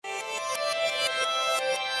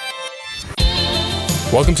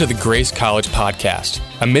Welcome to the Grace College Podcast,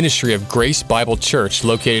 a ministry of Grace Bible Church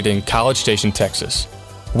located in College Station, Texas.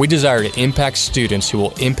 We desire to impact students who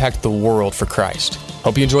will impact the world for Christ.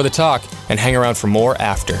 Hope you enjoy the talk and hang around for more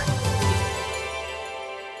after.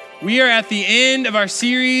 We are at the end of our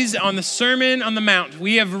series on the Sermon on the Mount.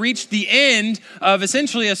 We have reached the end of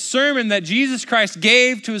essentially a sermon that Jesus Christ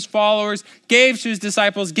gave to his followers, gave to his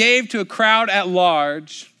disciples, gave to a crowd at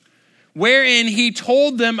large, wherein he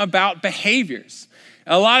told them about behaviors.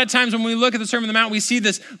 A lot of times when we look at the Sermon on the Mount, we see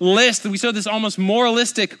this list, we see this almost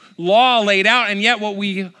moralistic law laid out, and yet what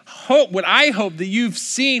I hope that you've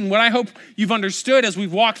seen, what I hope you've understood as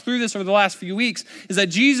we've walked through this over the last few weeks, is that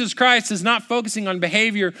Jesus Christ is not focusing on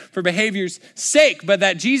behavior for behavior's sake, but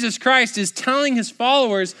that Jesus Christ is telling his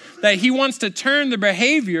followers that he wants to turn their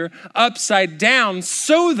behavior upside down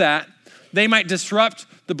so that they might disrupt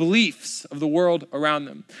the beliefs of the world around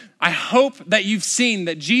them. I hope that you've seen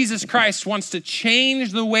that Jesus Christ wants to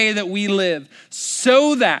change the way that we live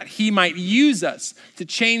so that he might use us to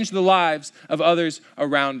change the lives of others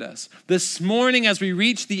around us. This morning, as we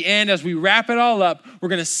reach the end, as we wrap it all up, we're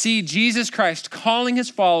going to see Jesus Christ calling his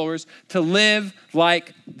followers to live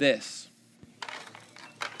like this.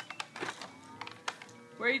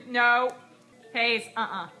 Wait, no. Hayes,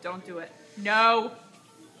 don't do it. No,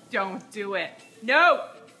 don't do it. No,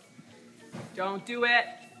 don't do it.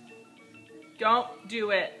 Don't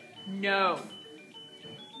do it. No.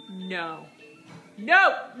 No.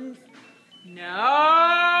 No.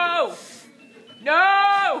 No.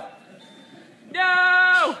 No.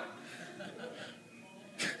 No.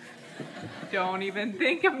 Don't even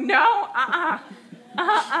think of no.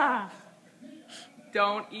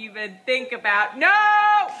 Don't even think about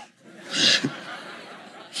no.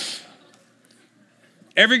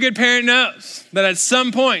 Every good parent knows that at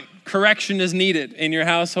some point, correction is needed in your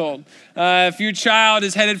household. If your child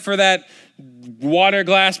is headed for that water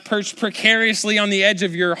glass perched precariously on the edge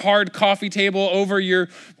of your hard coffee table over your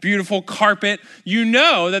beautiful carpet, you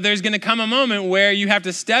know that there's going to come a moment where you have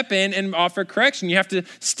to step in and offer correction. You have to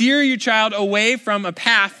steer your child away from a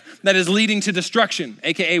path that is leading to destruction,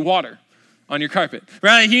 aka water on your carpet.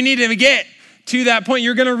 Right? You need to get to that point.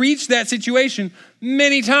 You're going to reach that situation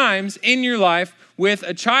many times in your life with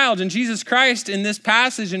a child. And Jesus Christ in this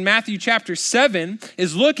passage in Matthew chapter 7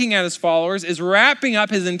 is looking at his followers, is wrapping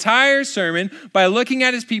up his entire sermon by looking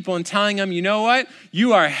at his people and telling them, you know what?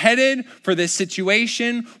 You are headed for this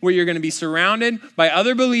situation where you're going to be surrounded by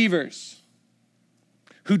other believers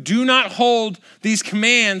who do not hold these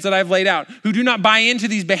commands that I've laid out, who do not buy into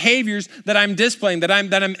these behaviors that I'm displaying, that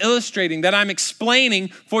I'm illustrating, that I'm explaining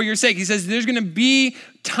for your sake. He says there's going to be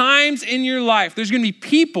times in your life, there's going to be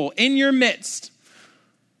people in your midst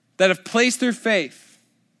that have placed their faith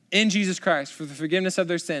in Jesus Christ for the forgiveness of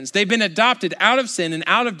their sins. They've been adopted out of sin and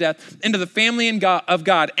out of death into the family of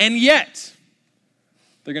God, and yet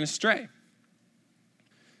they're going to stray.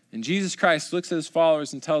 And Jesus Christ looks at his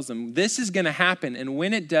followers and tells them, this is going to happen, and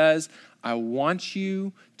when it does, I want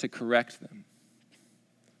you to correct them.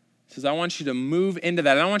 He says, I want you to move into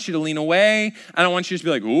that. I don't want you to lean away. I don't want you to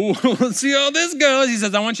be like, ooh, let's see how this goes. He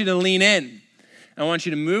says, I want you to lean in. I want you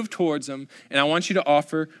to move towards them, and I want you to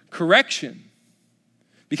offer correction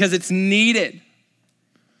because it's needed,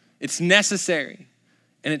 it's necessary,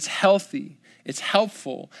 and it's healthy, it's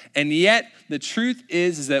helpful. And yet the truth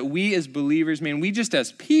is that we as believers, man, we just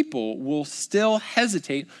as people will still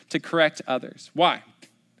hesitate to correct others. Why?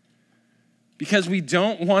 Because we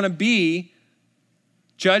don't want to be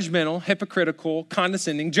judgmental, hypocritical,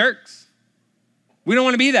 condescending jerks. We don't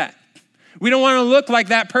want to be that. We don't want to look like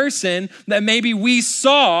that person that maybe we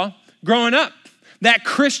saw growing up, that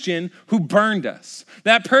Christian who burned us,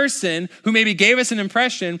 that person who maybe gave us an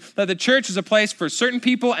impression that the church is a place for certain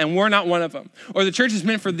people and we're not one of them. Or the church is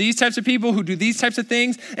meant for these types of people who do these types of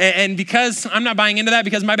things. And because I'm not buying into that,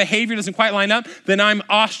 because my behavior doesn't quite line up, then I'm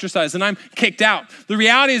ostracized and I'm kicked out. The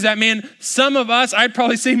reality is that, man, some of us, I'd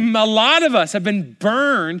probably say a lot of us have been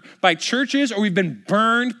burned by churches or we've been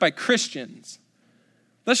burned by Christians.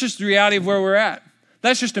 That's just the reality of where we're at.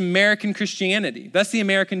 That's just American Christianity. That's the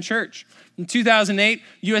American church. In 2008,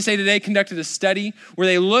 USA Today conducted a study where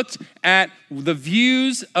they looked at the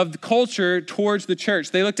views of the culture towards the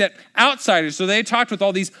church. They looked at outsiders. So they talked with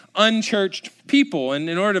all these unchurched people. And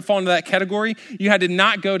in order to fall into that category, you had to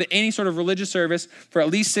not go to any sort of religious service for at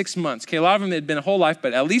least 6 months. Okay, a lot of them had been a whole life,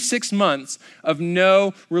 but at least 6 months of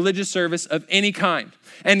no religious service of any kind.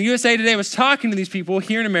 And USA Today was talking to these people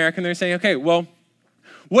here in America, and they're saying, okay, well,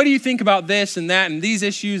 what do you think about this and that and these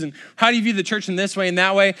issues? And how do you view the church in this way and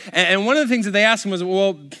that way? And one of the things that they asked him was,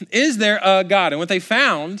 well, is there a God? And what they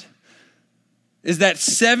found is that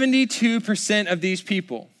 72% of these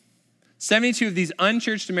people 72 of these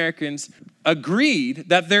unchurched Americans agreed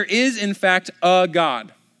that there is, in fact, a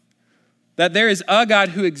God. That there is a God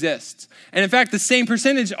who exists. And in fact, the same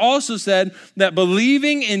percentage also said that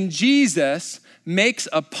believing in Jesus makes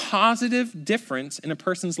a positive difference in a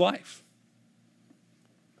person's life.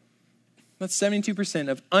 That's 72%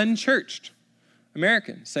 of unchurched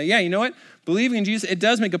Americans say, yeah, you know what? Believing in Jesus, it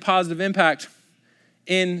does make a positive impact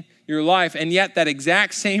in your life. And yet that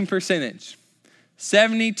exact same percentage,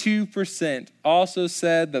 72%, also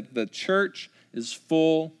said that the church is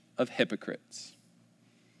full of hypocrites.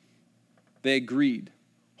 They agreed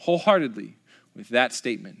wholeheartedly with that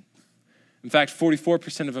statement. In fact,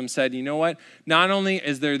 44% of them said, you know what? Not only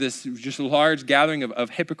is there this just large gathering of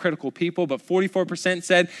hypocritical people, but 44%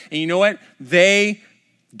 said, and you know what? They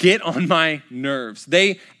get on my nerves.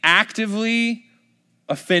 They actively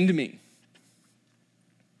offend me.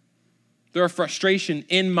 They're a frustration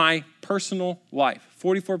in my personal life.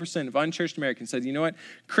 44% of unchurched Americans said, you know what?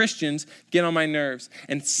 Christians get on my nerves.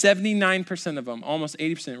 And 79% of them, almost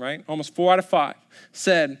 80%, right? Almost 4 out of 5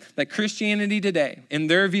 said that Christianity today, in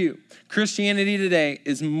their view, Christianity today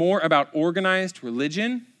is more about organized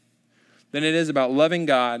religion than it is about loving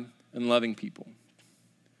God and loving people.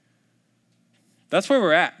 That's where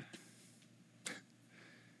we're at.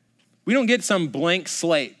 We don't get some blank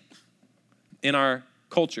slate in our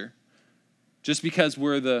culture just because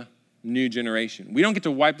we're the new generation. We don't get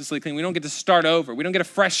to wipe the slate clean. We don't get to start over. We don't get a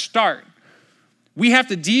fresh start. We have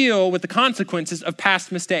to deal with the consequences of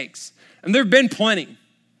past mistakes. And there have been plenty,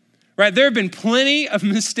 right? There have been plenty of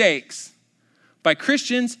mistakes by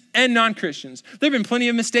Christians and non-Christians. There have been plenty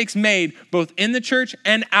of mistakes made both in the church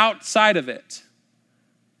and outside of it.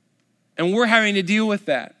 And we're having to deal with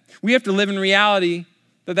that. We have to live in reality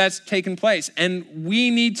that that's taken place. And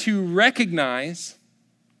we need to recognize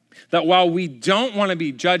that while we don't want to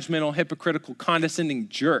be judgmental, hypocritical, condescending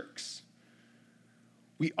jerks,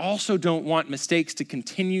 we also don't want mistakes to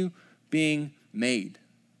continue being made.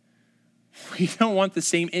 We don't want the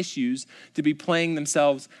same issues to be playing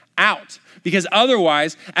themselves out, because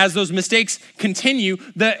otherwise, as those mistakes continue,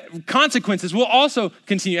 the consequences will also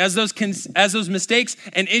continue. As those mistakes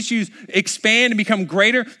and issues expand and become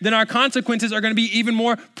greater, then our consequences are going to be even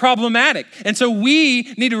more problematic. And so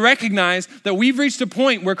we need to recognize that we've reached a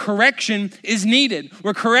point where correction is needed,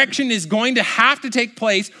 where correction is going to have to take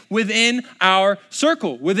place within our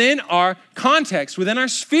circle, within our context, within our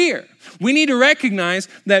sphere. We need to recognize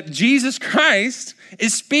that Jesus Christ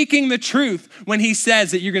is speaking the truth when he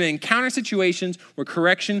says that you're going to encounter situations where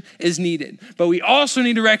correction is needed. But we also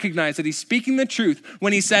need to recognize that he's speaking the truth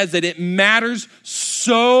when he says that it matters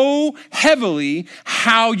so heavily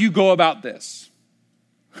how you go about this.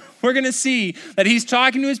 We're going to see that he's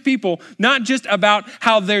talking to his people, not just about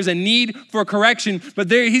how there's a need for correction, but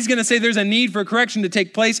he's going to say there's a need for correction to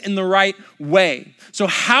take place in the right way. So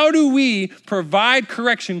how do we provide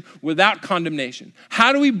correction without condemnation?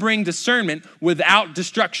 How do we bring discernment without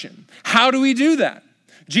destruction? How do we do that?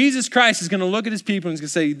 Jesus Christ is going to look at his people and he's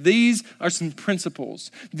going to say, these are some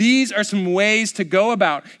principles. These are some ways to go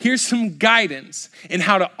about. Here's some guidance in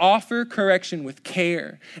how to offer correction with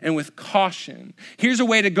care and with caution. Here's a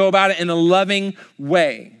way to go about it in a loving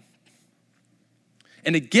way.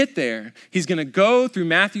 And to get there, he's going to go through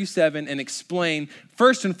Matthew 7 and explain,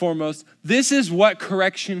 first and foremost, this is what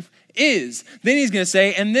correction is. Then he's going to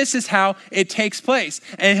say, and this is how it takes place.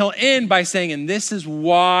 And he'll end by saying, and this is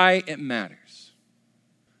why it matters.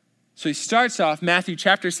 So he starts off Matthew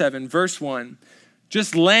chapter 7, verse 1,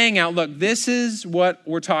 just laying out, look, this is what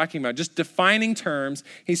we're talking about, just defining terms.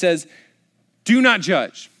 He says, do not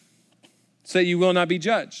judge, so that you will not be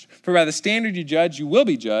judged. For by the standard you judge, you will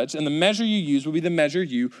be judged, and the measure you use will be the measure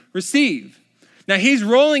you receive. Now, he's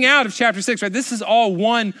rolling out of chapter 6, right? This is all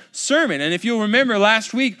one sermon. And if you'll remember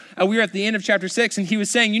last week, we were at the end of chapter 6, and he was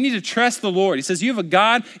saying, you need to trust the Lord. He says, you have a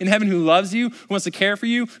God in heaven who loves you, who wants to care for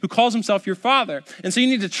you, who calls himself your Father. And so you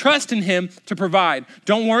need to trust in him to provide.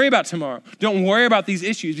 Don't worry about tomorrow. Don't worry about these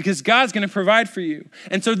issues, because God's going to provide for you.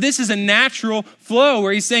 And so this is a natural flow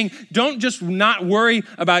where he's saying, don't just not worry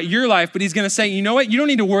about your life, but he's going to say, you know what? You don't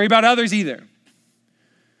need to worry about others either.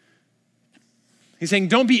 He's saying,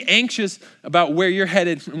 don't be anxious about where you're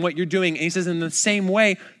headed and what you're doing. And he says, in the same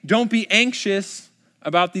way, don't be anxious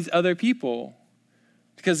about these other people,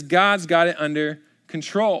 because God's got it under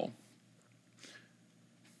control.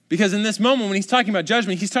 Because in this moment, when he's talking about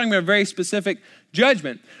judgment, he's talking about a very specific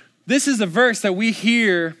judgment. This is a verse that we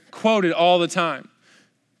hear quoted all the time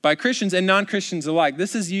by Christians and non-Christians alike.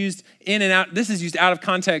 This is used in and out. This is used out of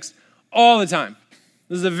context all the time.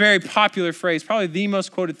 This is a very popular phrase, probably the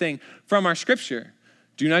most quoted thing from our scripture.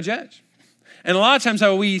 Do not judge. And a lot of times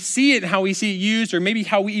how we see it, how we see it used, or maybe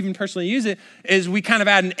how we even personally use it, is we kind of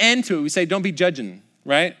add an end to it. We say, don't be judging,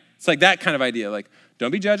 right? It's like that kind of idea. Like,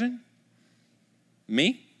 don't be judging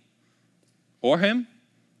me or him.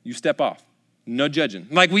 You step off. No judging.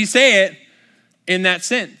 Like we say it in that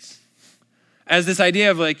sense. As this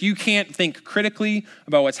idea of like, you can't think critically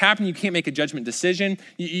about what's happening. You can't make a judgment decision.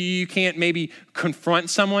 You can't maybe confront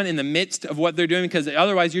someone in the midst of what they're doing because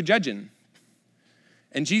otherwise you're judging.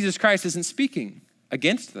 And Jesus Christ isn't speaking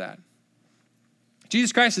against that.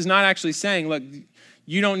 Jesus Christ is not actually saying, look,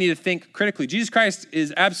 you don't need to think critically. Jesus Christ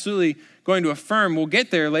is absolutely going to affirm, we'll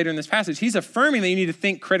get there later in this passage, he's affirming that you need to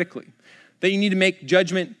think critically, that you need to make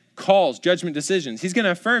judgment calls, judgment decisions. He's going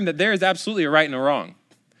to affirm that there is absolutely a right and a wrong.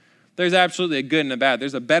 There's absolutely a good and a bad.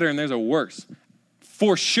 There's a better and there's a worse,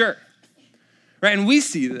 for sure. Right? And we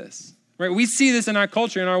see this. Right? We see this in our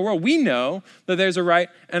culture, in our world. We know that there's a right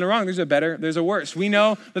and a wrong. There's a better, there's a worse. We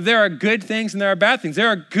know that there are good things and there are bad things. There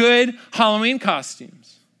are good Halloween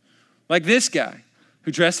costumes, like this guy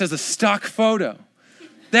who dressed as a stock photo.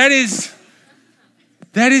 That is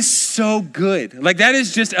so good. Like that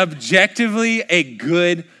is just objectively a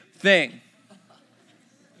good thing.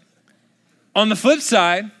 On the flip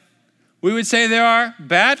side, we would say there are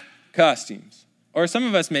bad costumes. Or some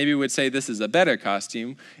of us maybe would say this is a better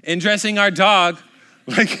costume in dressing our dog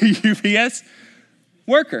like a UPS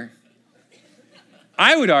worker.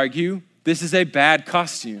 I would argue this is a bad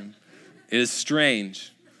costume. It is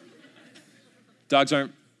strange. Dogs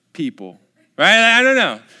aren't people, right? I don't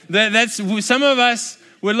know. That's some of us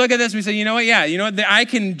would look at this and we say, you know what? Yeah, you know what? I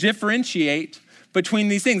can differentiate between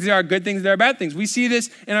these things. There are good things, there are bad things. We see this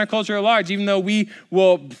in our culture at large, even though we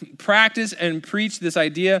will practice and preach this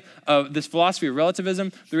idea of this philosophy of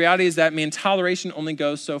relativism. The reality is that, man, toleration only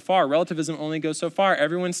goes so far. Relativism only goes so far.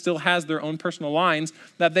 Everyone still has their own personal lines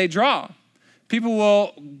that they draw. People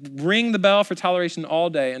will ring the bell for toleration all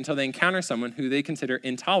day until they encounter someone who they consider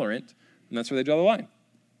intolerant, and that's where they draw the line.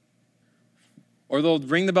 Or they'll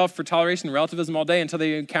ring the bell for toleration and relativism all day until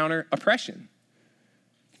they encounter oppression.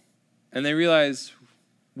 And we realize,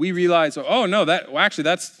 oh no,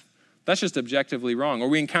 that's just objectively wrong. Or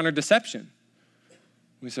we encounter deception.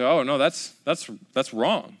 We say, oh no, that's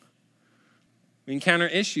wrong. We encounter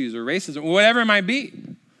issues or racism, whatever it might be.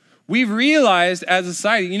 We've realized as a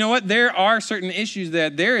society, you know what? There are certain issues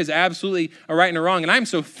that there is absolutely a right and a wrong. And I'm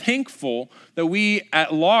so thankful that we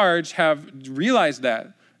at large have realized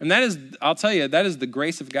that. And that is, I'll tell you, that is the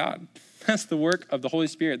grace of God. That's the work of the Holy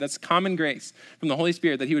Spirit. That's common grace from the Holy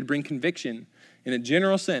Spirit that he would bring conviction in a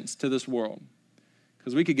general sense to this world.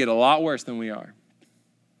 Because we could get a lot worse than we are.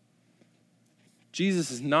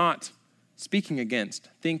 Jesus is not speaking against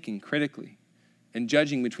thinking critically and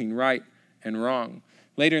judging between right and wrong.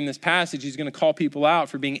 Later in this passage, he's going to call people out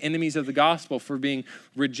for being enemies of the gospel, for being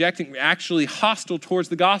rejecting, actually hostile towards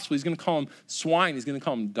the gospel. He's going to call them swine. He's going to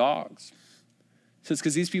call them dogs. He says,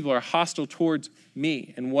 because these people are hostile towards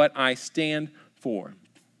me and what I stand for.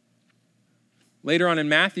 Later on in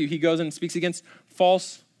Matthew, he goes and speaks against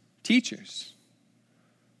false teachers,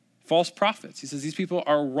 false prophets. He says these people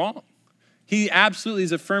are wrong. He absolutely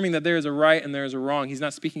is affirming that there is a right and there is a wrong. He's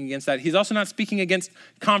not speaking against that. He's also not speaking against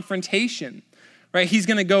confrontation, right? He's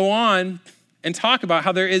going to go on and talk about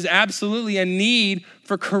how there is absolutely a need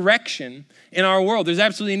for correction in our world. There's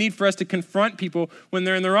absolutely a need for us to confront people when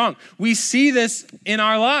they're in the wrong. We see this in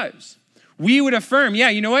our lives. We would affirm, yeah,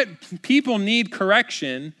 you know what? People need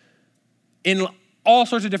correction in all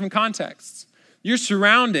sorts of different contexts. You're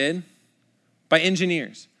surrounded by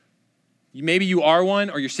engineers. Maybe you are one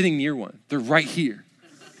or you're sitting near one. They're right here.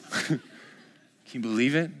 Can you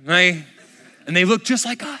believe it? Right? And they look just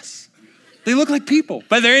like us. They look like people,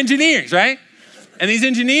 but they're engineers, right? And these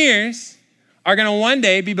engineers are going to one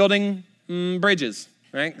day be building bridges,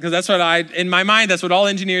 right? Because that's what in my mind, that's what all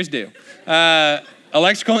engineers do.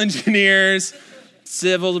 Electrical engineers,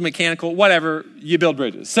 civil, mechanical, whatever, you build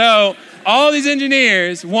bridges. So all these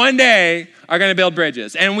engineers one day are going to build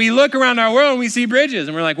bridges. And we look around our world and we see bridges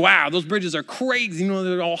and we're like, wow, those bridges are crazy. You know,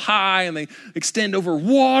 they're all high and they extend over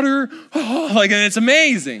water. Oh, and it's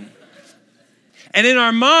amazing. And in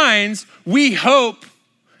our minds, we hope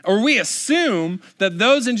or we assume that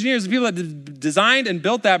those engineers, the people that designed and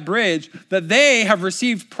built that bridge, that they have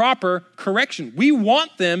received proper correction. We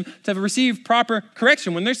want them to receive proper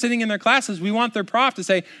correction. When they're sitting in their classes, we want their prof to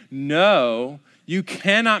say, no, you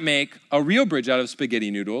cannot make a real bridge out of spaghetti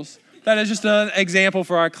noodles. That is just an example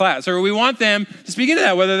for our class. Or we want them to speak into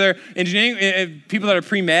that, whether they're engineering, people that are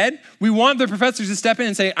pre-med, we want their professors to step in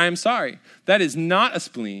and say, I'm sorry, that is not a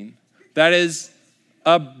spleen. That is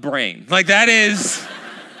a brain. That is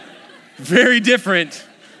very different,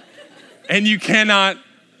 and you cannot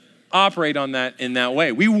operate on that in that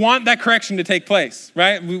way. We want that correction to take place,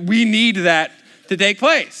 right? We need that to take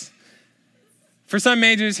place. For some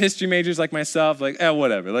majors, history majors like myself,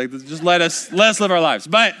 whatever. Just let us live our lives.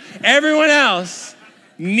 But everyone else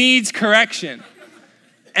needs correction.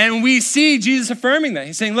 And we see Jesus affirming that.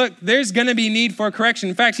 He's saying, look, there's going to be need for correction.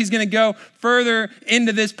 In fact, he's going to go further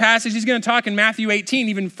into this passage. He's going to talk in Matthew 18,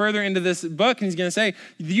 even further into this book, and he's going to say,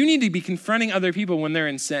 you need to be confronting other people when they're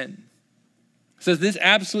in sin. So this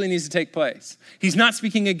absolutely needs to take place. He's not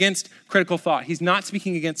speaking against critical thought. He's not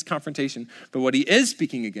speaking against confrontation. But what he is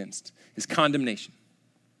speaking against is condemnation.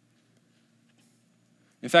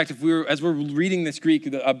 In fact, as we're reading this Greek,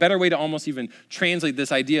 a better way to almost even translate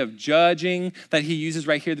this idea of judging that he uses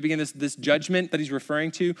right here at the beginning, this judgment that he's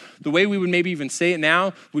referring to, the way we would maybe even say it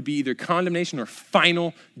now would be either condemnation or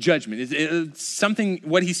final judgment. It's something,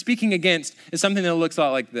 what he's speaking against is something that looks a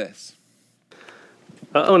lot like this.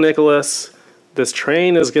 Uh-oh, Nicholas, this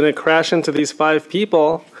train is going to crash into these 5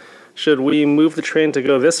 people. Should we move the train to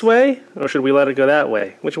go this way, or should we let it go that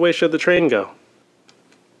way? Which way should the train go?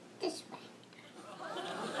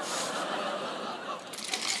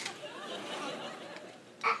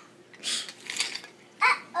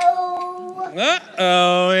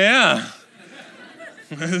 Uh-oh, yeah.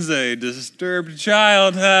 This is a disturbed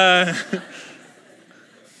child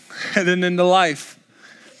heading into life.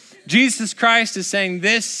 Jesus Christ is saying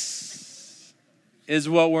this is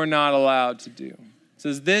what we're not allowed to do. He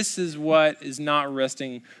says this is what is not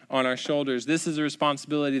resting on our shoulders. This is a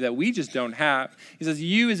responsibility that we just don't have. He says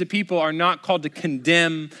you as a people are not called to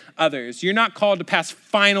condemn others. You're not called to pass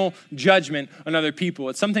final judgment on other people.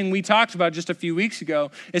 It's something we talked about just a few weeks ago.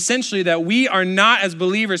 Essentially that we are not as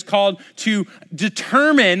believers called to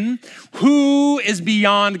determine who is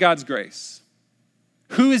beyond God's grace,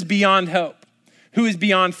 who is beyond hope, who is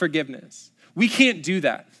beyond forgiveness. We can't do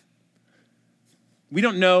that. We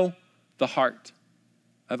don't know the heart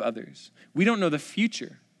of others. We don't know the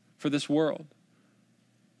future for this world.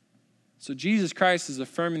 So Jesus Christ is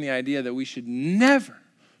affirming the idea that we should never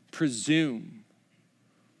presume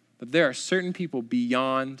that there are certain people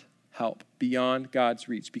beyond help, beyond God's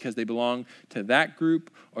reach, because they belong to that group,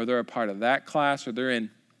 or they're a part of that class, or they're in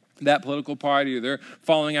that political party, or they're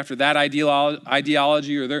following after that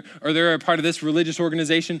ideology, or they're a part of this religious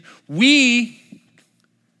organization. We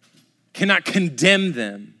cannot condemn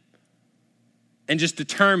them and just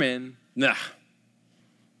determine,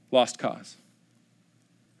 lost cause.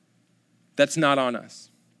 That's not on us.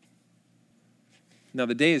 Now,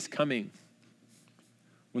 the day is coming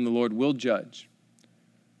when the Lord will judge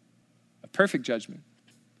a perfect judgment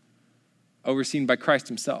overseen by Christ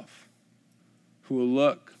himself, who will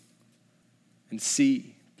look and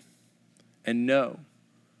see and know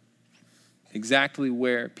exactly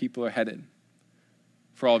where people are headed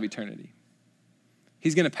for all of eternity.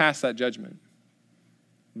 He's going to pass that judgment.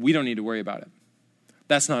 We don't need to worry about it.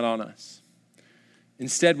 That's not on us.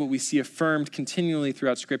 Instead, what we see affirmed continually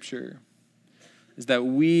throughout Scripture is that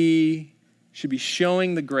we should be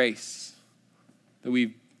showing the grace that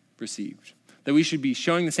we've received, that we should be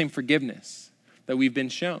showing the same forgiveness that we've been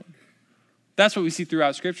shown. That's what we see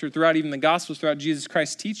throughout Scripture, throughout even the Gospels, throughout Jesus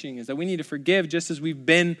Christ's teaching, is that we need to forgive just as we've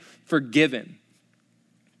been forgiven.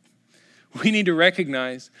 We need to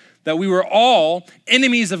recognize that we were all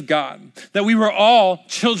enemies of God, that we were all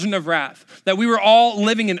children of wrath, that we were all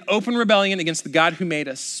living in open rebellion against the God who made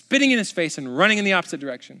us, spitting in his face and running in the opposite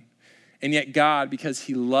direction. And yet God, because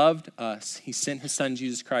he loved us, he sent his son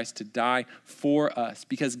Jesus Christ to die for us.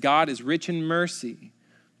 Because God is rich in mercy,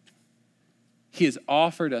 he has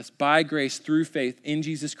offered us by grace through faith in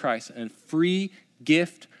Jesus Christ a free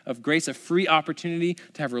gift of grace, a free opportunity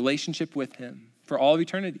to have a relationship with him for all of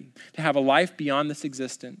eternity, to have a life beyond this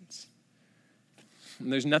existence.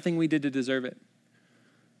 And there's nothing we did to deserve it.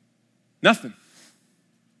 Nothing.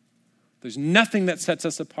 There's nothing that sets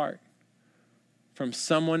us apart from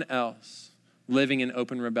someone else living in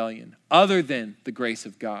open rebellion other than the grace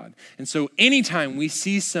of God. And so anytime we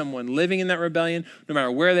see someone living in that rebellion, no matter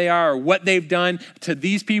where they are or what they've done to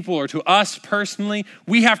these people or to us personally,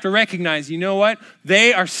 we have to recognize, you know what?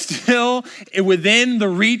 They are still within the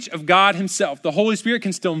reach of God himself. The Holy Spirit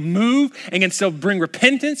can still move and can still bring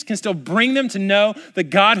repentance, can still bring them to know the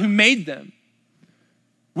God who made them.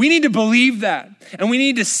 We need to believe that, and we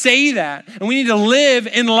need to say that, and we need to live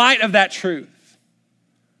in light of that truth.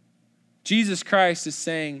 Jesus Christ is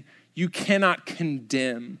saying, you cannot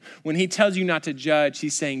condemn. When he tells you not to judge,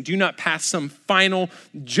 he's saying, do not pass some final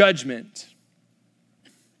judgment.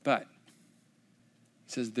 But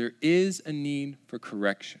he says, there is a need for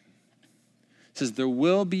correction. It says there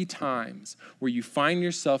will be times where you find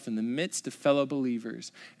yourself in the midst of fellow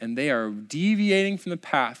believers and they are deviating from the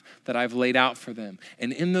path that I've laid out for them.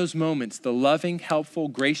 And in those moments, the loving, helpful,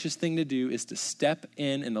 gracious thing to do is to step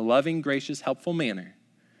in a loving, gracious, helpful manner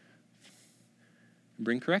and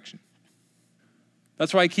bring correction.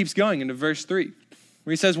 That's why he keeps going into verse 3.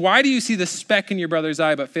 Where he says, why do you see the speck in your brother's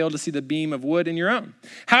eye but fail to see the beam of wood in your own?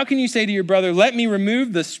 How can you say to your brother, let me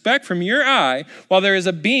remove the speck from your eye while there is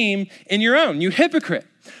a beam in your own? You hypocrite.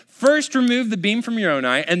 First remove the beam from your own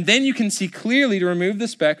eye, and then you can see clearly to remove the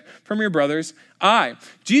speck from your brother's eye.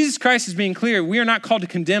 Jesus Christ is being clear. We are not called to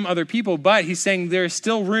condemn other people, but he's saying there is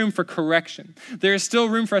still room for correction. There is still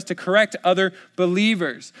room for us to correct other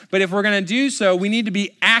believers. But if we're going to do so, we need to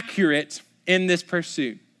be accurate in this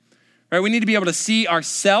pursuit. Right? We need to be able to see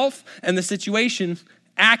ourselves and the situation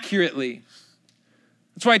accurately.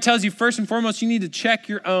 That's why it tells you, first and foremost, you need to check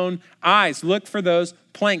your own eyes. Look for those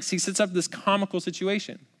planks. He sets up this comical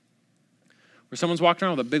situation where someone's walking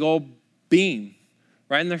around with a big old beam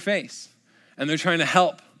right in their face, and they're trying to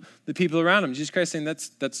help the people around them. Jesus Christ is saying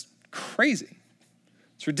that's crazy.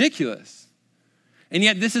 It's ridiculous. And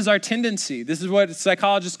yet this is our tendency. This is what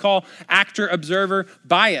psychologists call actor-observer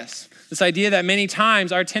bias. This idea that many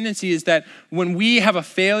times our tendency is that when we have a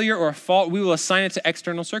failure or a fault, we will assign it to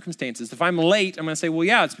external circumstances. If I'm late, I'm going to say, well,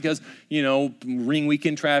 yeah, it's because, ring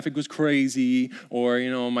weekend traffic was crazy, or,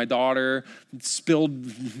 my daughter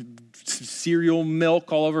spilled cereal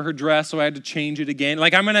milk all over her dress, so I had to change it again.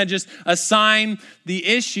 Like, I'm going to just assign the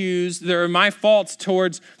issues that are my faults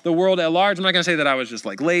towards the world at large. I'm not going to say that I was just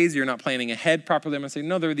lazy or not planning ahead properly. I'm going to say,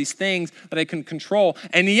 no, there are these things that I can control.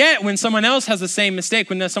 And yet, when someone else has the same mistake,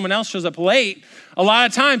 when someone else shows up late, a lot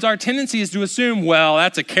of times our tendency is to assume, well,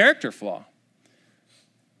 that's a character flaw.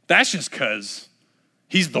 That's just because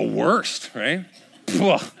he's the worst, right?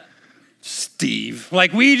 Steve.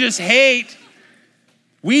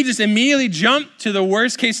 We just immediately jump to the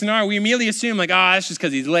worst case scenario. We immediately assume that's just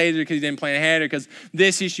because he's lazy, or because he didn't plan ahead, or because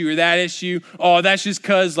this issue or that issue. Oh, that's just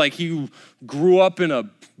because he grew up in a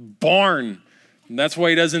barn. And that's why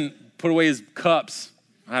he doesn't put away his cups.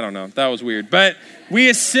 I don't know. That was weird. But we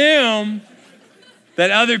assume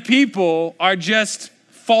that other people are just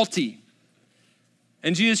faulty.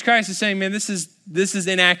 And Jesus Christ is saying, man, this is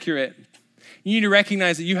inaccurate. You need to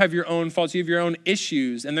recognize that you have your own faults, you have your own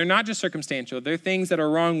issues, and they're not just circumstantial. They're things that are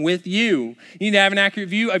wrong with you. You need to have an accurate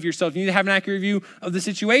view of yourself. You need to have an accurate view of the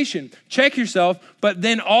situation. Check yourself, but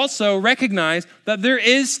then also recognize that there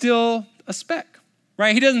is still a speck,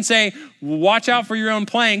 right? He doesn't say, watch out for your own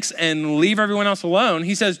planks and leave everyone else alone.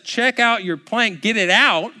 He says, check out your plank, get it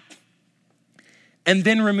out, and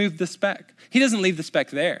then remove the speck. He doesn't leave the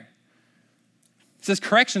speck there. He says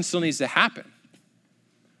correction still needs to happen.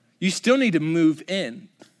 You still need to move in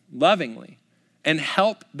lovingly and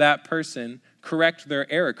help that person correct their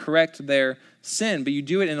error, correct their sin, but you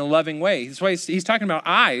do it in a loving way. That's why he's talking about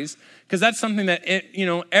eyes, because that's something that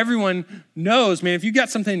everyone knows. Man, if you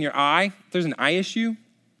got something in your eye, if there's an eye issue,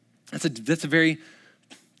 that's a very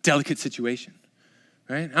delicate situation,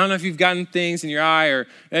 right? I don't know if you've gotten things in your eye or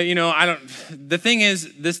the thing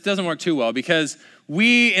is, this doesn't work too well because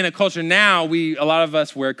we, in a culture now, a lot of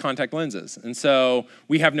us wear contact lenses. And so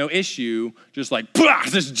we have no issue just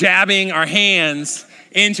jabbing our hands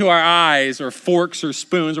into our eyes or forks or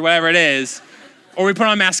spoons or whatever it is. Or we put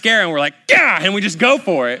on mascara and we're and we just go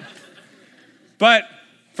for it. But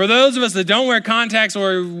for those of us that don't wear contacts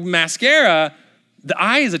or mascara, the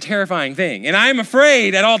eye is a terrifying thing. And I'm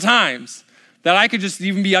afraid at all times that I could just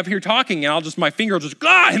even be up here talking and my finger will just,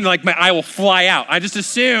 and my eye will fly out. I just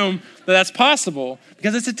assume that that's possible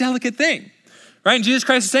because it's a delicate thing, right? And Jesus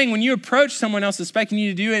Christ is saying when you approach someone else's speck, you need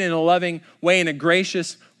to do it in a loving way, in a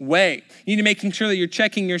gracious way. You need to making sure that you're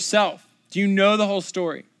checking yourself. Do you know the whole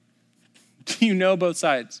story? Do you know both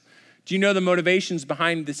sides? Do you know the motivations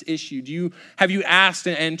behind this issue? Have you asked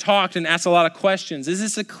and talked and asked a lot of questions? Is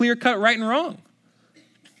this a clear-cut right and wrong?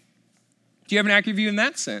 Do you have an accurate view in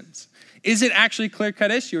that sense? Is it actually a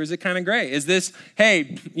clear-cut issue or is it kind of gray? Is this,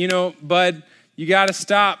 hey, bud, you got to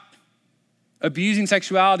stop abusing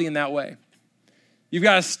sexuality in that way. You've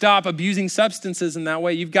got to stop abusing substances in that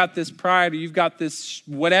way. You've got this pride or you've got this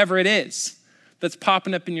whatever it is that's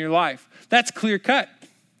popping up in your life. That's clear-cut.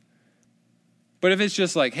 But if it's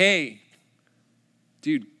just hey,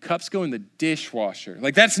 dude, cups go in the dishwasher.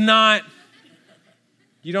 That's not,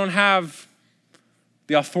 you don't have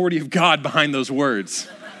the authority of God behind those words.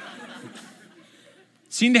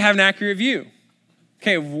 So you need to have an accurate view.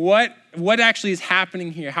 Okay, what what actually is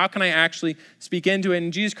happening here? How can I actually speak into it?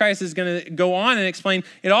 And Jesus Christ is going to go on and explain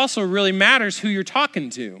it also really matters who you're talking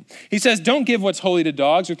to. He says, don't give what's holy to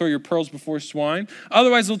dogs or throw your pearls before swine.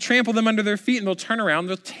 Otherwise, they'll trample them under their feet and they'll turn around and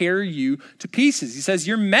they'll tear you to pieces. He says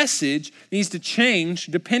your message needs to change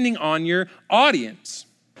depending on your audience.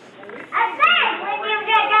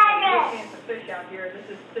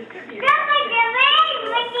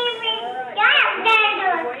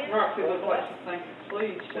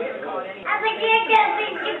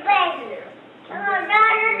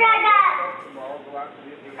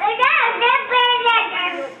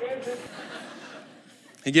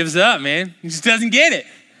 He gives up, man. He just doesn't get it.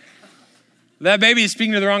 That baby is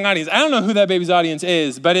speaking to the wrong audience. I don't know who that baby's audience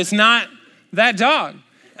is, but it's not that dog.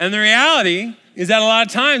 And the reality is that a lot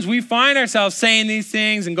of times we find ourselves saying these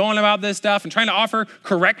things and going about this stuff and trying to offer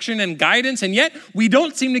correction and guidance, and yet we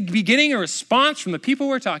don't seem to be getting a response from the people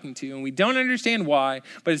we're talking to, and we don't understand why,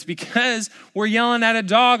 but it's because we're yelling at a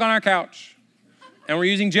dog on our couch, and we're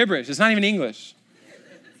using gibberish. It's not even English.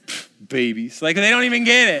 Babies. Like, they don't even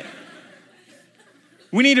get it.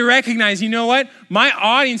 We need to recognize, you know what? My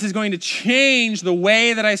audience is going to change the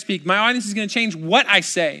way that I speak. My audience is going to change what I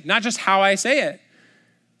say, not just how I say it.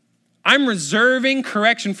 I'm reserving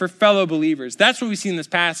correction for fellow believers. That's what we see in this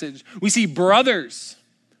passage. We see brothers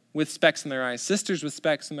with specks in their eyes, sisters with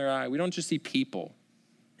specks in their eye. We don't just see people.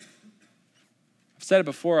 I've said it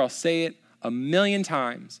before, I'll say it a million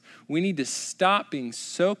times. We need to stop being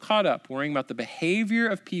so caught up worrying about the behavior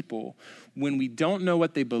of people when we don't know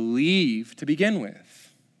what they believe to begin with.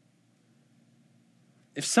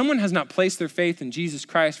 If someone has not placed their faith in Jesus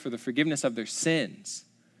Christ for the forgiveness of their sins,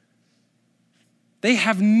 they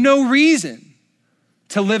have no reason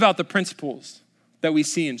to live out the principles that we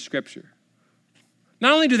see in Scripture.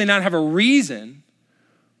 Not only do they not have a reason,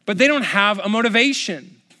 but they don't have a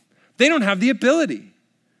motivation. They don't have the ability.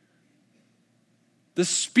 The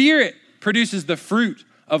Spirit produces the fruit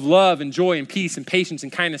of love and joy and peace and patience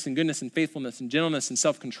and kindness and goodness and faithfulness and gentleness and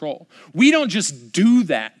self-control. We don't just do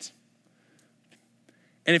that.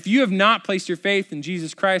 And if you have not placed your faith in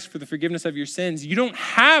Jesus Christ for the forgiveness of your sins, you don't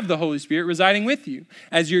have the Holy Spirit residing with you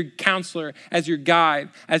as your counselor, as your guide,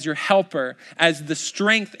 as your helper, as the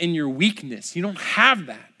strength in your weakness. You don't have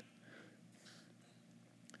that.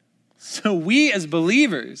 So we as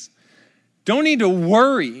believers don't need to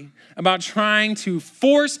worry about trying to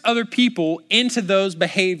force other people into those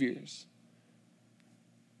behaviors.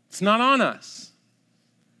 It's not on us.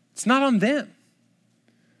 It's not on them.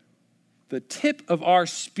 The tip of our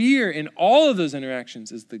spear in all of those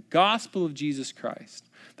interactions is the gospel of Jesus Christ,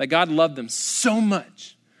 that God loved them so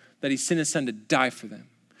much that he sent his son to die for them,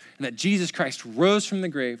 and that Jesus Christ rose from the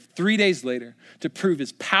grave 3 days later to prove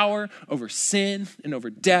his power over sin and over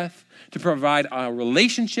death, to provide a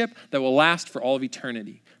relationship that will last for all of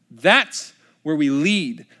eternity. That's where we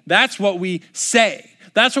lead. That's what we say.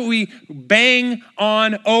 That's what we bang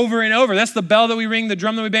on over and over. That's the bell that we ring, the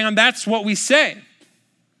drum that we bang on. That's what we say.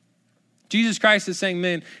 Jesus Christ is saying,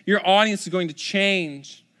 man, your audience is going to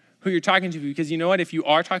change who you're talking to, because you know what? If you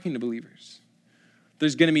are talking to believers,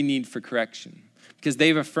 there's going to be need for correction because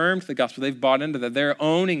they've affirmed the gospel. They've bought into that. They're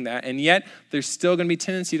owning that. And yet there's still going to be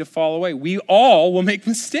tendency to fall away. We all will make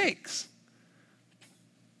mistakes.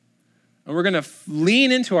 And we're going to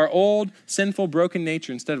lean into our old, sinful, broken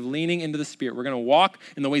nature instead of leaning into the Spirit. We're going to walk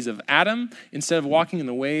in the ways of Adam instead of walking in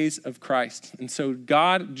the ways of Christ. And so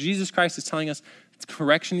Jesus Christ is telling us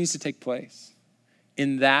correction needs to take place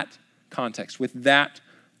in that context, with that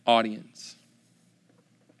audience.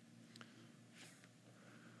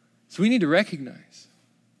 So we need to recognize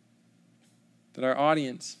that our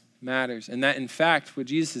audience matters, and that, in fact, what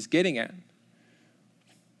Jesus is getting at,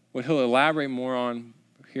 what he'll elaborate more on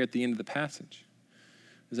here at the end of the passage,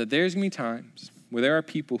 is that there's going to be times where there are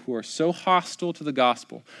people who are so hostile to the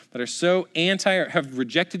gospel, that are so anti or have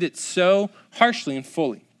rejected it so harshly and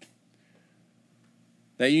fully,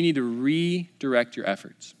 that you need to redirect your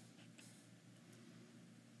efforts.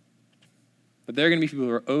 But there are going to be people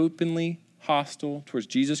who are openly hostile towards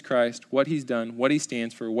Jesus Christ, what he's done, what he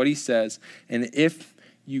stands for, what he says. And if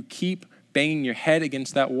you keep banging your head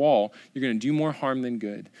against that wall, you're going to do more harm than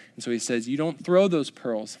good. And so he says, you don't throw those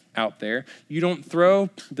pearls out there. You don't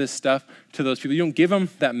throw this stuff to those people. You don't give them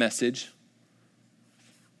that message.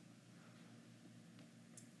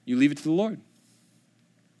 You leave it to the Lord.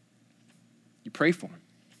 You pray for them.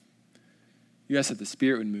 You ask that the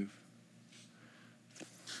Spirit would move.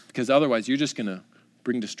 Because otherwise, you're just going to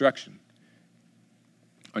bring destruction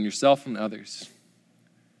on yourself and others.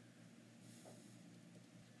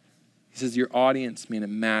 He says, your audience, man, it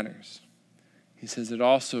matters. He says it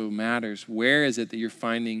also matters. Where is it that you're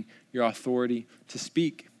finding your authority to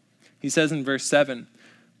speak? He says in verse 7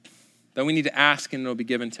 that we need to ask and it will be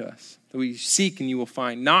given to us. That we seek and you will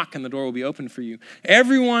find. Knock and the door will be opened for you.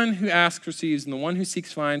 Everyone who asks receives, and the one who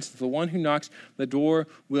seeks finds. The one who knocks, the door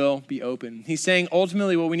will be open. He's saying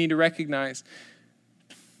ultimately what we need to recognize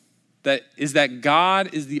that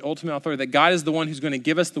God is the ultimate authority, that God is the one who's going to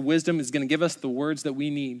give us the wisdom, is going to give us the words that we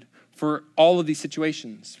need for all of these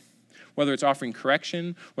situations. Whether it's offering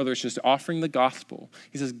correction, whether it's just offering the gospel.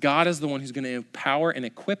 He says God is the one who's going to empower and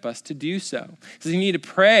equip us to do so. He says you need to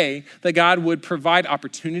pray that God would provide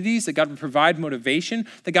opportunities, that God would provide motivation,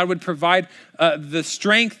 that God would provide the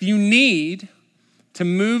strength you need to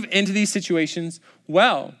move into these situations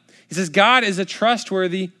well. He says God is a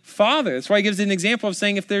trustworthy father. That's why he gives an example of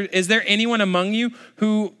saying, is there anyone among you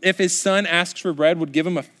who, if his son asks for bread, would give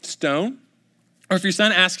him a stone? Or if your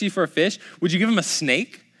son asks you for a fish, would you give him a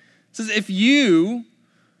snake? It says, if you,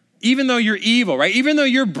 even though you're evil, right? Even though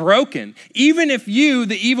you're broken, even if you,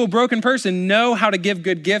 the evil, broken person, know how to give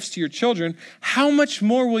good gifts to your children, how much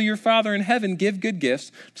more will your Father in heaven give good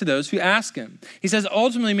gifts to those who ask him? He says,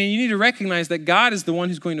 ultimately, man, you need to recognize that God is the one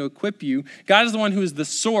who's going to equip you. God is the one who is the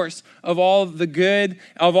source of all the good,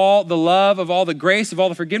 of all the love, of all the grace, of all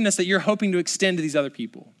the forgiveness that you're hoping to extend to these other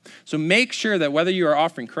people. So make sure that whether you are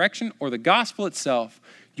offering correction or the gospel itself,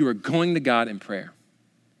 you are going to God in prayer.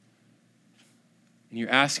 And you're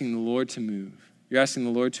asking the Lord to move. You're asking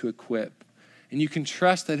the Lord to equip. And you can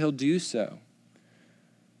trust that he'll do so.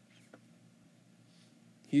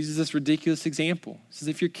 He uses this ridiculous example. He says,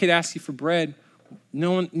 if your kid asks you for bread,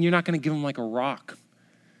 you're not going to give him like a rock.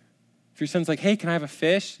 If your son's like, hey, can I have a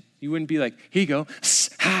fish? You wouldn't be like, here you go.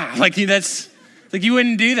 Like you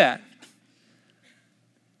wouldn't do that.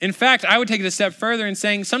 In fact, I would take it a step further in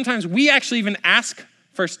saying sometimes we actually even ask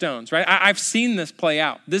for stones, right? I've seen this play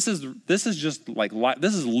out. This is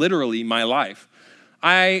literally my life.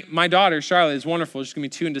 My daughter, Charlotte, is wonderful. She's going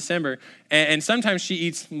to be 2 in December. And sometimes she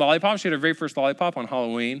eats lollipops. She had her very first lollipop on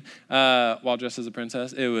Halloween while dressed as a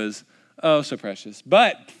princess. It was, so precious.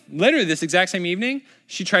 But literally this exact same evening,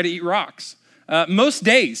 she tried to eat rocks. Most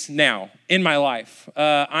days now in my life,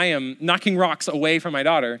 I am knocking rocks away from my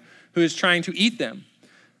daughter who is trying to eat them.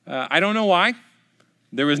 I don't know why.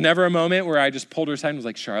 There was never a moment where I just pulled her aside and was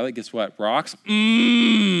like, Charlotte, guess what? Rocks?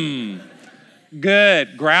 Good.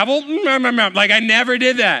 Gravel? Like I never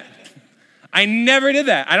did that. I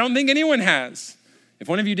don't think anyone has. If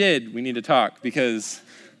one of you did, we need to talk because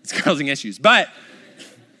it's causing issues. But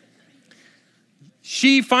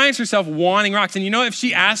she finds herself wanting rocks. And if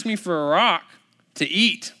she asked me for a rock to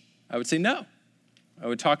eat, I would say no. I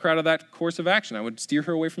would talk her out of that course of action. I would steer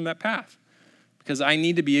her away from that path because I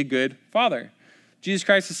need to be a good father. Jesus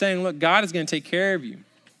Christ is saying, look, God is going to take care of you.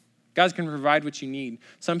 God's going to provide what you need.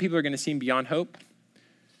 Some people are going to seem beyond hope.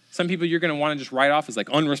 Some people you're going to want to just write off as like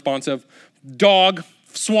unresponsive, dog,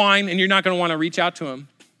 swine, and you're not going to want to reach out to them.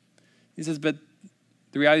 He says, but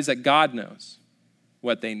the reality is that God knows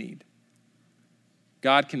what they need.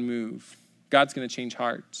 God can move. God's going to change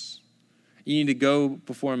hearts. You need to go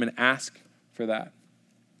before him and ask for that.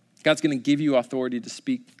 God's going to give you authority to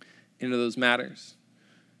speak into those matters.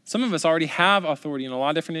 Some of us already have authority in a lot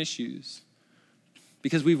of different issues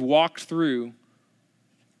because we've walked through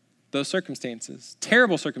those circumstances,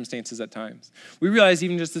 terrible circumstances at times. We realized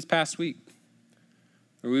even just this past week,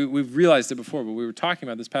 or we've realized it before, but we were talking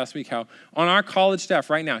about this past week, how on our college staff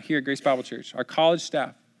right now here at Grace Bible Church, our college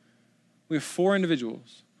staff, we have 4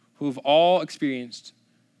 individuals who have all experienced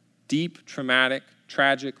deep, traumatic,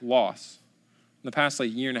 tragic loss in the past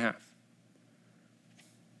year and a half.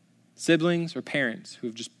 Siblings or parents who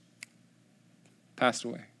have just passed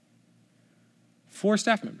away. 4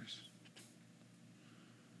 staff members.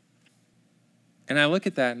 And I look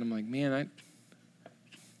at that and I'm like, man,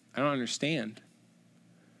 I don't understand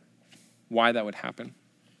why that would happen.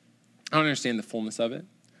 I don't understand the fullness of it.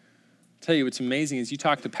 I'll tell you what's amazing is you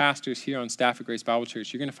talk to pastors here on staff at Grace Bible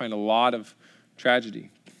Church, you're going to find a lot of tragedy.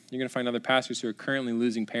 You're going to find other pastors who are currently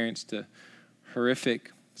losing parents to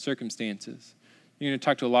horrific circumstances. You're going to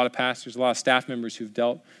talk to a lot of pastors, a lot of staff members who've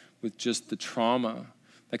dealt with just the trauma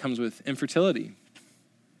that comes with infertility,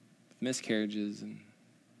 miscarriages, and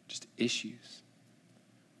just issues.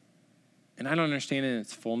 And I don't understand it in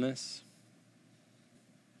its fullness.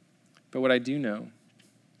 But what I do know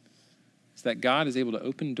is that God is able to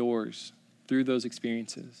open doors through those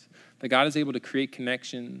experiences, that God is able to create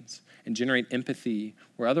connections and generate empathy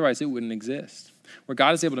where otherwise it wouldn't exist, where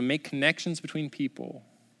God is able to make connections between people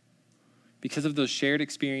because of those shared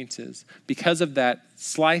experiences, because of that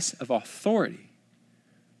slice of authority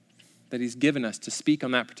that he's given us to speak on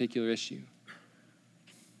that particular issue.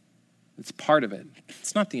 It's part of it.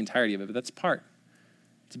 It's not the entirety of it, but that's part.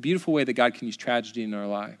 It's a beautiful way that God can use tragedy in our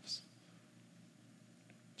lives.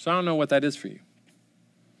 So I don't know what that is for you.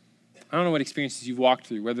 I don't know what experiences you've walked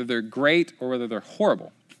through, whether they're great or whether they're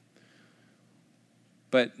horrible.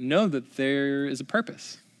 But know that there is a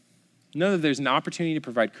purpose. Know that there's an opportunity to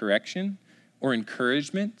provide correction or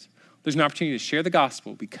encouragement. There's an opportunity to share the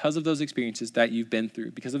gospel because of those experiences that you've been through,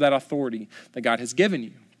 because of that authority that God has given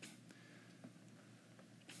you.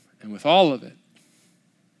 And with all of it,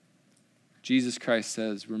 Jesus Christ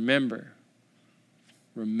says, remember.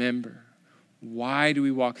 Why do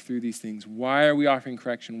we walk through these things? Why are we offering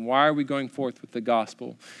correction? Why are we going forth with the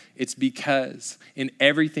gospel? It's because in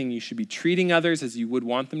everything you should be treating others as you would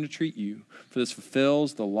want them to treat you, for this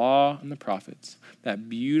fulfills the law and the prophets. That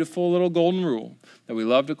beautiful little golden rule that we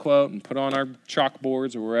love to quote and put on our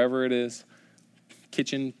chalkboards or wherever it is,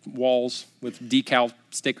 kitchen walls with decal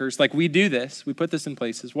stickers. Like we do this, we put this in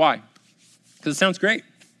places. Why? Because it sounds great.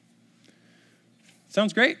 It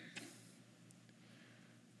sounds great.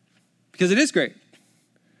 Because it is great.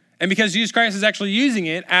 And because Jesus Christ is actually using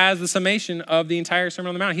it as the summation of the entire Sermon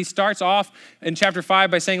on the Mount. He starts off in chapter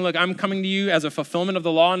 5 by saying, look, I'm coming to you as a fulfillment of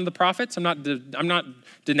the law and the prophets. I'm not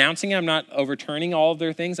denouncing it. I'm not overturning all of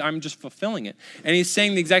their things. I'm just fulfilling it. And he's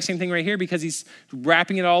saying the exact same thing right here because he's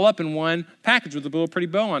wrapping it all up in one package with a little pretty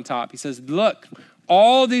bow on top. He says, look,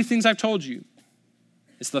 all these things I've told you,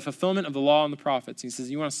 it's the fulfillment of the law and the prophets. He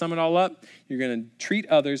says, you want to sum it all up? You're going to treat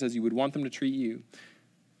others as you would want them to treat you.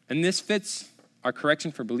 And this fits our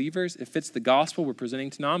correction for believers. It fits the gospel we're presenting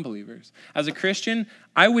to non-believers. As a Christian,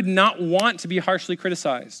 I would not want to be harshly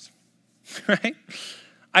criticized, right?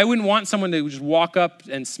 I wouldn't want someone to just walk up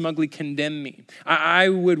and smugly condemn me. I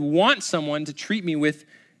would want someone to treat me with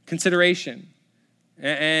consideration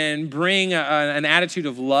and bring an attitude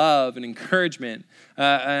of love and encouragement,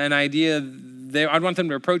 an idea I'd want them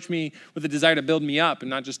to approach me with a desire to build me up and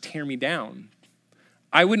not just tear me down.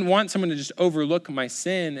 I wouldn't want someone to just overlook my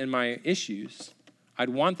sin and my issues. I'd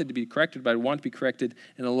want them to be corrected, but I'd want to be corrected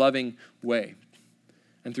in a loving way.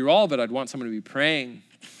 And through all of it, I'd want someone to be praying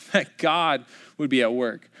that God would be at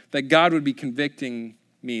work, that God would be convicting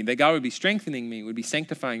me, that God would be strengthening me, would be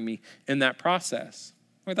sanctifying me in that process.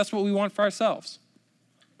 Right? That's what we want for ourselves.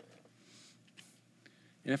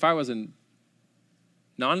 And if I was a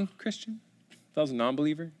non-Christian, if I was a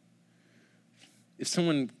non-believer, if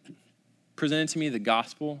someone presented to me the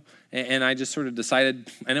gospel and I just sort of decided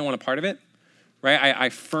I didn't want a part of it, right? I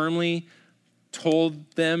firmly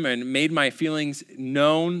told them and made my feelings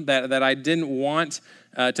known that I didn't want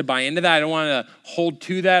to buy into that. I don't want to hold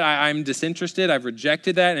to that. I'm disinterested. I've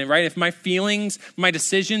rejected that. And right, if my feelings, my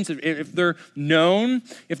decisions, if they're known,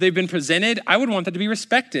 if they've been presented, I would want that to be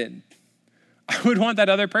respected. I would want that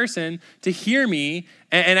other person to hear me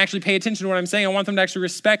and actually pay attention to what I'm saying. I want them to actually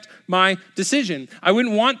respect my decision. I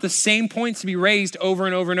wouldn't want the same points to be raised over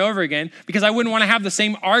and over and over again because I wouldn't want to have the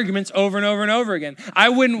same arguments over and over and over again. I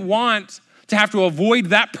wouldn't want to have to avoid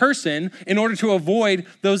that person in order to avoid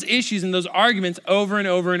those issues and those arguments over and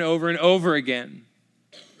over and over and over again.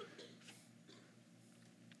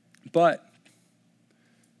 But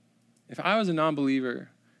if I was a non-believer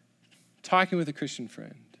talking with a Christian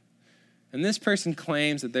friend, and this person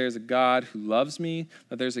claims that there's a God who loves me,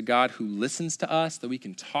 that there's a God who listens to us, that we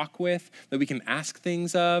can talk with, that we can ask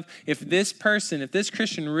things of. If this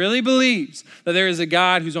Christian really believes that there is a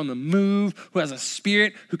God who's on the move, who has a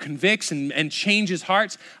spirit, who convicts and changes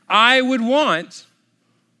hearts, I would want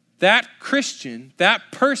that Christian,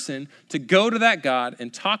 that person, to go to that God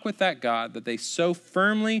and talk with that God that they so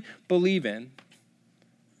firmly believe in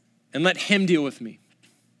and let him deal with me.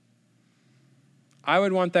 I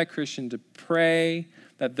would want that Christian to pray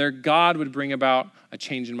that their God would bring about a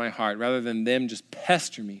change in my heart rather than them just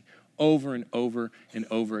pester me over and over and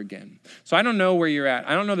over again. So I don't know where you're at.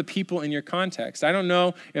 I don't know the people in your context. I don't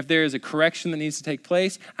know if there is a correction that needs to take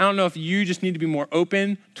place. I don't know if you just need to be more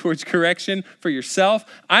open towards correction for yourself.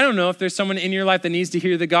 I don't know if there's someone in your life that needs to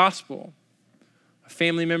hear the gospel. A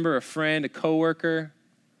family member, a friend, a coworker.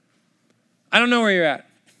 I don't know where you're at.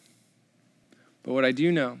 But what I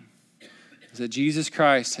do know is that Jesus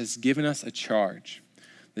Christ has given us a charge,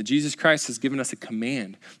 that Jesus Christ has given us a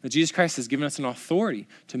command, that Jesus Christ has given us an authority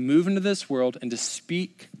to move into this world and to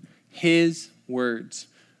speak his words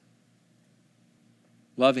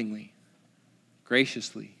lovingly,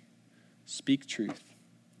 graciously, speak truth.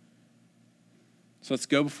 So let's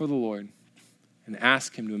go before the Lord and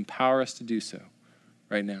ask him to empower us to do so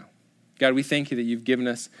right now. God, we thank you that you've given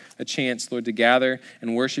us a chance, Lord, to gather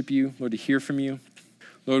and worship you, Lord, to hear from you.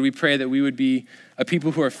 Lord, we pray that we would be a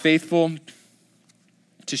people who are faithful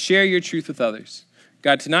to share your truth with others.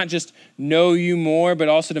 God, to not just know you more, but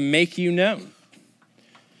also to make you known.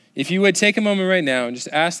 If you would take a moment right now and just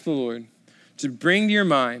ask the Lord to bring to your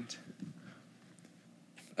mind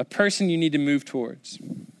a person you need to move towards.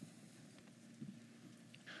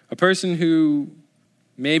 A person who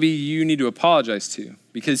maybe you need to apologize to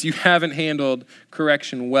because you haven't handled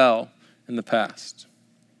correction well in the past.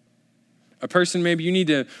 A person maybe you need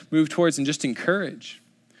to move towards and just encourage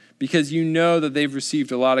because you know that they've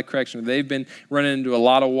received a lot of correction. They've been running into a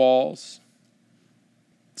lot of walls.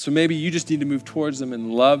 So maybe you just need to move towards them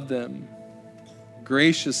and love them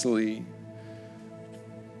graciously.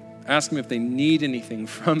 Ask them if they need anything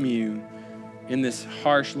from you in this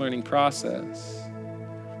harsh learning process.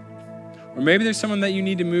 Or maybe there's someone that you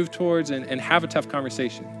need to move towards and have a tough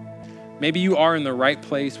conversation. Maybe you are in the right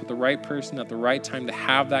place with the right person at the right time to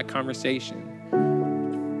have that conversation.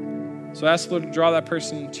 So ask the Lord to draw that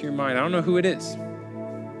person to your mind. I don't know who it is,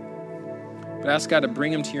 but ask God to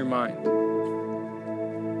bring him to your mind.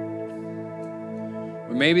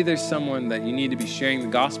 Or maybe there's someone that you need to be sharing the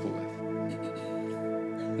gospel with.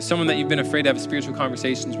 There's someone that you've been afraid to have spiritual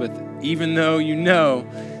conversations with, even though you know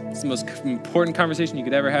it's the most important conversation you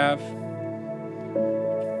could ever have.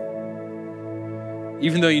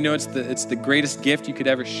 Even though you know it's the greatest gift you could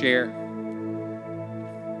ever share.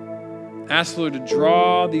 Ask the Lord to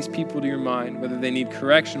draw these people to your mind, whether they need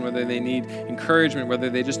correction, whether they need encouragement, whether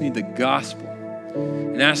they just need the gospel.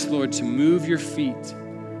 And ask the Lord to move your feet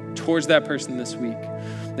towards that person this week.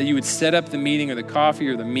 That you would set up the meeting or the coffee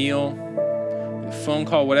or the meal, or the phone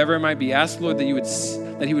call, whatever it might be. Ask the Lord that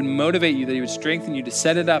he would motivate you, that he would strengthen you to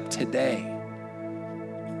set it up today.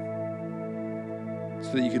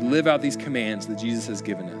 So that you could live out these commands that Jesus has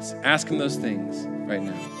given us. Ask him those things right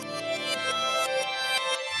now.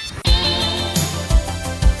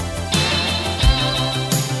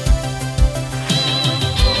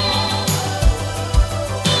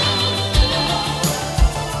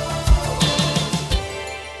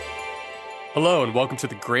 Hello, and welcome to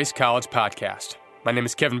the Grace College Podcast. My name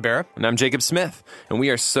is Kevin Barra. And I'm Jacob Smith. And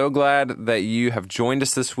we are so glad that you have joined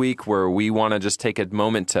us this week where we want to just take a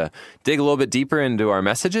moment to dig a little bit deeper into our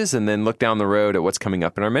messages and then look down the road at what's coming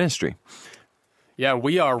up in our ministry. Yeah,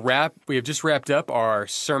 we have just wrapped up our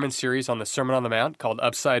sermon series on the Sermon on the Mount called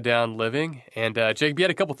Upside Down Living. And Jacob, you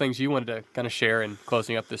had a couple things you wanted to kind of share in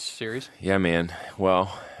closing up this series. Yeah, man.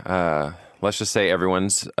 Well, let's just say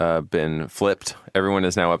everyone's been flipped. Everyone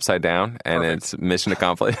is now upside down, and Perfect. It's mission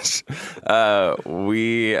accomplished.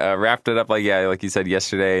 We wrapped it up like you said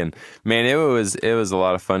yesterday, and man, it was a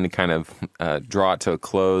lot of fun to kind of draw it to a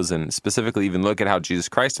close, and specifically even look at how Jesus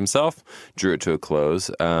Christ himself drew it to a close.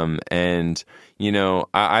 And you know,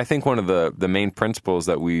 I think one of the main principles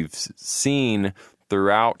that we've seen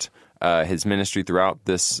throughout his ministry, throughout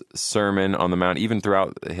this Sermon on the Mount, even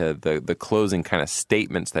throughout the closing kind of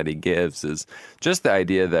statements that he gives, is just the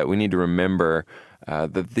idea that we need to remember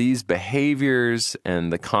that these behaviors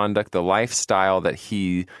and the conduct, the lifestyle that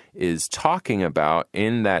he is talking about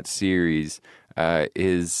in that series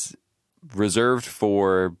is reserved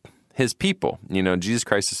for his people. You know, Jesus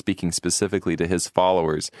Christ is speaking specifically to his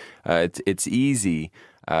followers. It's easy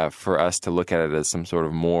for us to look at it as some sort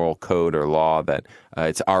of moral code or law that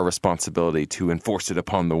it's our responsibility to enforce it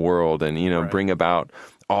upon the world and, you know, bring about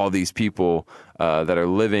all these people that are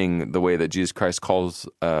living the way that Jesus Christ calls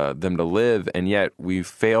them to live. And yet we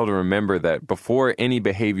fail to remember that before any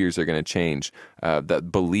behaviors are going to change,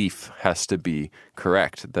 that belief has to be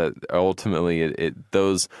correct, that ultimately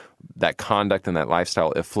that conduct and that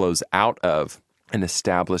lifestyle, it flows out of an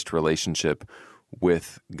established relationship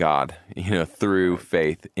with God, you know, through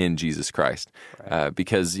faith in Jesus Christ.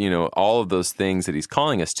 Because, you know, all of those things that he's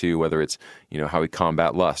calling us to, whether it's, you know, how we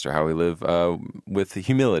combat lust or how we live with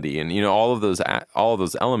humility and, you know, all of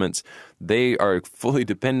those elements, they are fully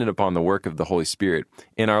dependent upon the work of the Holy Spirit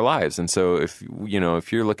in our lives. And so if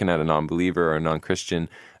you're looking at a non-believer or a non-Christian,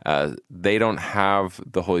 they don't have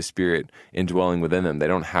the Holy Spirit indwelling within them. They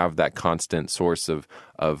don't have that constant source of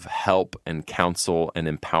help and counsel and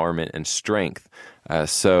empowerment and strength.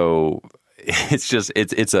 So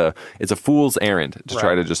it's a fool's errand to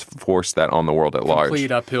try to just force that on the world at large.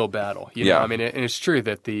 Complete uphill battle. You know? I mean, and it's true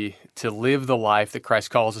that to live the life that Christ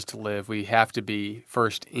calls us to live, we have to be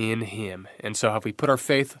first in Him. And so have we put our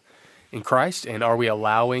faith in Christ, and are we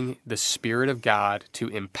allowing the Spirit of God to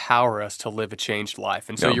empower us to live a changed life?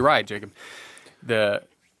 And so you're right, Jacob.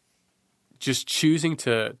 Just choosing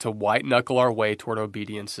to white knuckle our way toward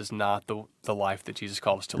obedience is not the life that Jesus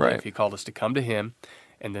called us to live. He called us to come to Him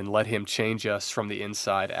and then let Him change us from the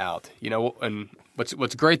inside out. You know, and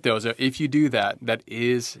what's great though is that if you do that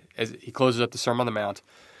is, as He closes up the Sermon on the Mount,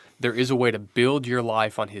 there is a way to build your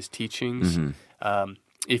life on His teachings. Mm-hmm.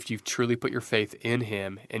 If you truly put your faith in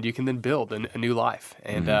Him, and you can then build a new life.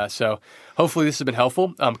 And so hopefully this has been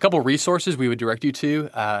helpful. A couple of resources we would direct you to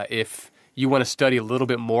if you want to study a little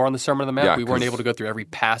bit more on the Sermon on the Mount. Yeah, we weren't 'cause- able to go through every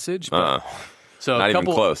passage. But, so Not a even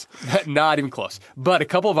couple, close. Not even close. But a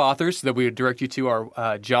couple of authors that we would direct you to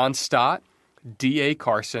are John Stott, D.A.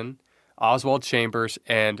 Carson, Oswald Chambers,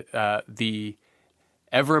 and the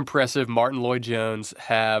ever-impressive Martin Lloyd-Jones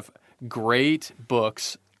have great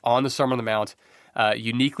books on the Sermon on the Mount,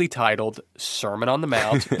 uniquely titled Sermon on the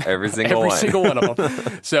Mount. Every single one. Single one of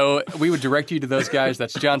them. So we would direct you to those guys.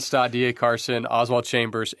 That's John Stott, D.A. Carson, Oswald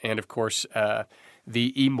Chambers, and, of course,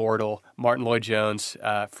 the immortal Martin Lloyd-Jones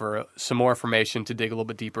for some more information to dig a little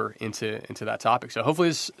bit deeper into that topic. So hopefully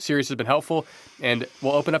this series has been helpful, and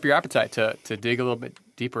will open up your appetite to dig a little bit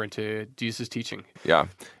deeper into Jesus' teaching. Yeah.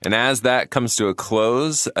 And as that comes to a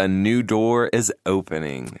close, a new door is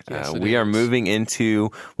opening. Yes, We are moving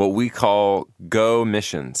into what we call Go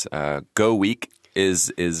Missions. Go Week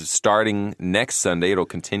is starting next Sunday. It'll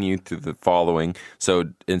continue through the following.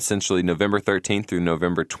 So essentially November 13th through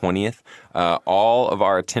November 20th. All of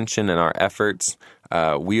our attention and our efforts,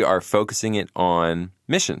 we are focusing it on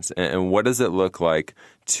missions. And what does it look like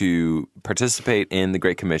to participate in the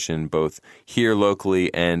Great Commission, both here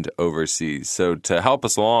locally and overseas? So to help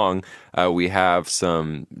us along, we have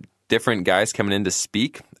some different guys coming in to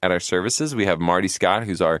speak at our services. We have Marty Scott,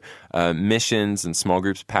 who's our missions and small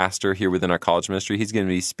groups pastor here within our college ministry. He's going to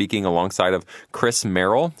be speaking alongside of Chris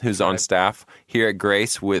Merrill, who's on staff here at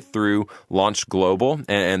Grace through Launch Global.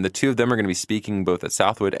 And the two of them are going to be speaking both at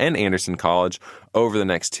Southwood and Anderson College over the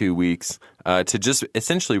next 2 weeks to just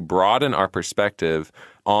essentially broaden our perspective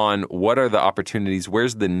on what are the opportunities,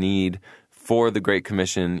 where's the need for the Great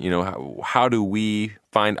Commission, how do we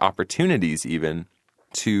find opportunities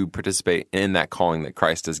to participate in that calling that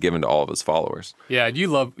Christ has given to all of his followers. Yeah,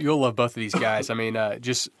 you'll love both of these guys. I mean,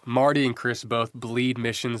 just Marty and Chris both bleed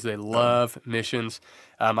missions. They love missions.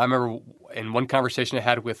 I remember in one conversation I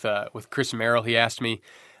had with Chris Merrill, he asked me,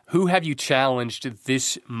 "Who have you challenged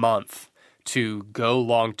this month to go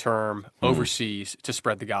long term overseas to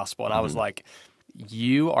spread the gospel?" And I was like,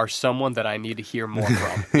 you are someone that I need to hear more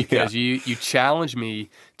from, because you challenge me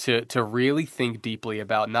to really think deeply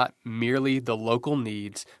about not merely the local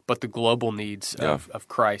needs, but the global needs of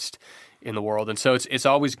Christ in the world. And so it's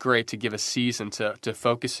always great to give a season to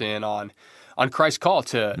focus in on Christ's call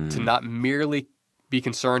to not merely be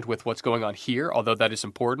concerned with what's going on here, although that is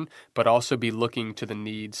important, but also be looking to the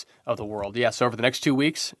needs of the world. Yeah, so over the next 2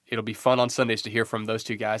 weeks, it'll be fun on Sundays to hear from those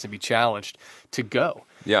two guys and be challenged to go.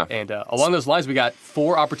 Yeah. And along those lines, we got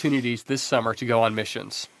 4 opportunities this summer to go on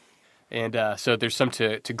missions. And so there's some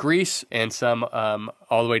to Greece and some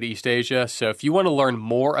all the way to East Asia. So if you want to learn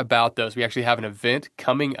more about those, we actually have an event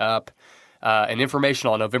coming up, an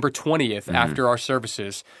informational on November 20th after our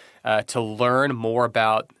services to learn more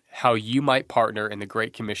about how you might partner in the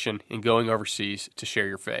Great Commission in going overseas to share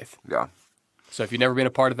your faith. Yeah. So if you've never been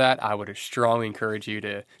a part of that, I would strongly encourage you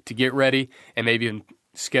to get ready and maybe even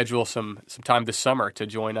schedule some time this summer to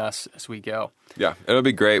join us as we go. Yeah, it'll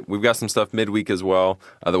be great. We've got some stuff midweek as well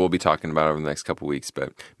that we'll be talking about over the next couple weeks.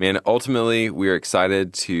 But man, ultimately, we are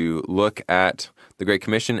excited to look at the Great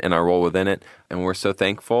Commission and our role within it. And we're so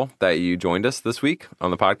thankful that you joined us this week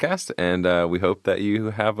on the podcast. And we hope that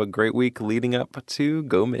you have a great week leading up to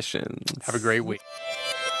Go Missions. Have a great week.